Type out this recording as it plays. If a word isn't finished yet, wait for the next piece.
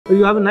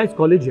You have a nice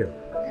college here.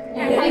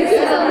 Thank you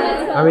so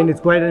much. I mean,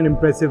 it's quite an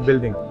impressive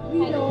building.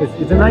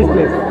 It's a nice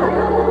place.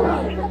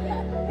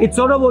 It's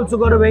sort of also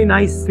got a very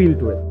nice feel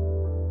to it.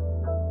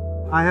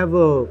 I have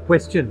a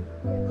question.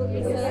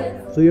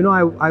 So, you know,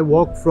 I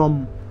walked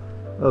from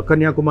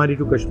Kanyakumari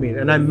to Kashmir,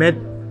 and I met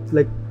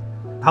like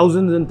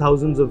thousands and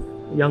thousands of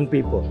young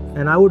people.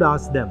 And I would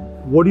ask them,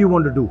 what do you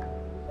want to do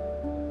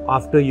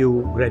after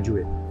you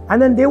graduate?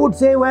 And then they would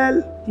say,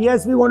 well,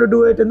 yes, we want to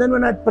do it. And then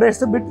when I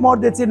press a bit more,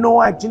 they'd say,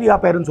 no, actually our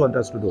parents want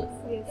us to do it.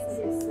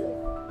 Yes.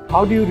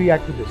 How do you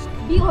react to this?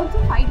 We also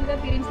fight with our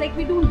parents, like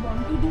we don't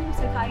want to do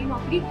सरकारी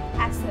नौकरी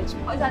as such,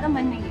 और ज़्यादा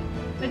मन नहीं है.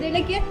 But they're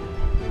like, यार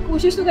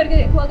कोशिश तो करके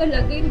देखो, अगर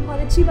लग गई तो बहुत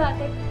अच्छी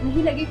बात है,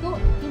 नहीं लगी तो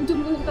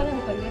तुमको कर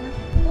लेना.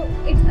 तो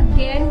it's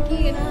again कि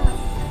है ना,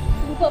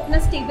 तुमको अपना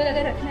stable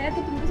अगर रखना है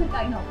तो तुमको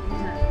सरकारी नौकरी में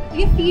जाना है. तो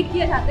ये feed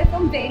किया जाता है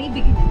from very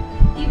beginning.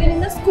 Even in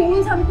the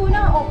schools हमको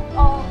ना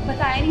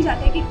बताया नहीं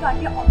जाता है कि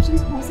क्या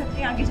options हो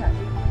सकते हैं आगे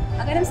जाके.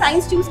 अगर हम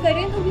साइंस चूज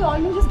करें तो we all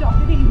know just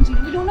doctor and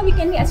engineer. We don't know we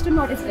can be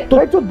astronaut as well.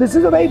 Right, so this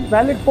is a very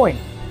valid point.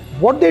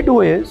 What they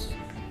do is,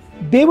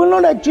 they will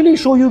not actually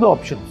show you the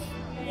options.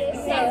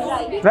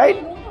 Yes,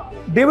 Right?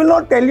 They will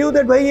not tell you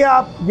that भाई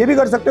आप ये भी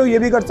कर सकते हो, ये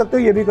भी कर सकते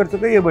हो, ये भी कर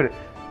सकते हो, ये भी.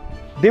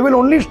 They will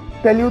only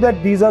tell you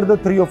that these are the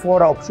 3 or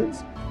 4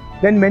 options.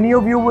 Then many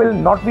of you will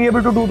not be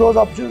able to do those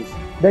options.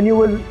 Then you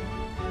will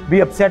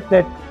be upset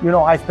that, you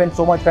know, I spent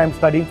so much time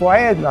studying for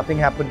it, nothing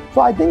happened.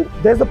 So I think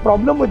there's a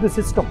problem with the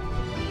system.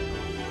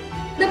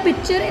 The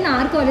picture in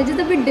our college is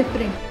a bit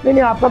different.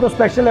 नहीं आपका तो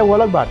special है, वो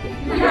अलग बात है.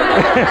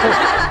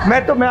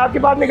 मैं आपकी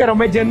बात नहीं कर रहा हूँ,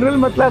 मैं जनरल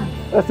मतलब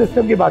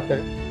सिस्टम की बात कर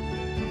रहा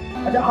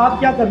हूँ. अच्छा, आप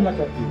क्या करना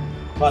चाहती हो?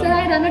 Sir,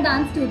 I run a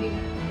dance studio.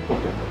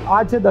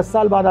 आज से 10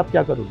 साल बाद आप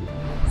क्या करोगी?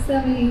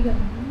 Sir, मैं यही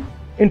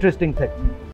करूँगी. Interesting thing.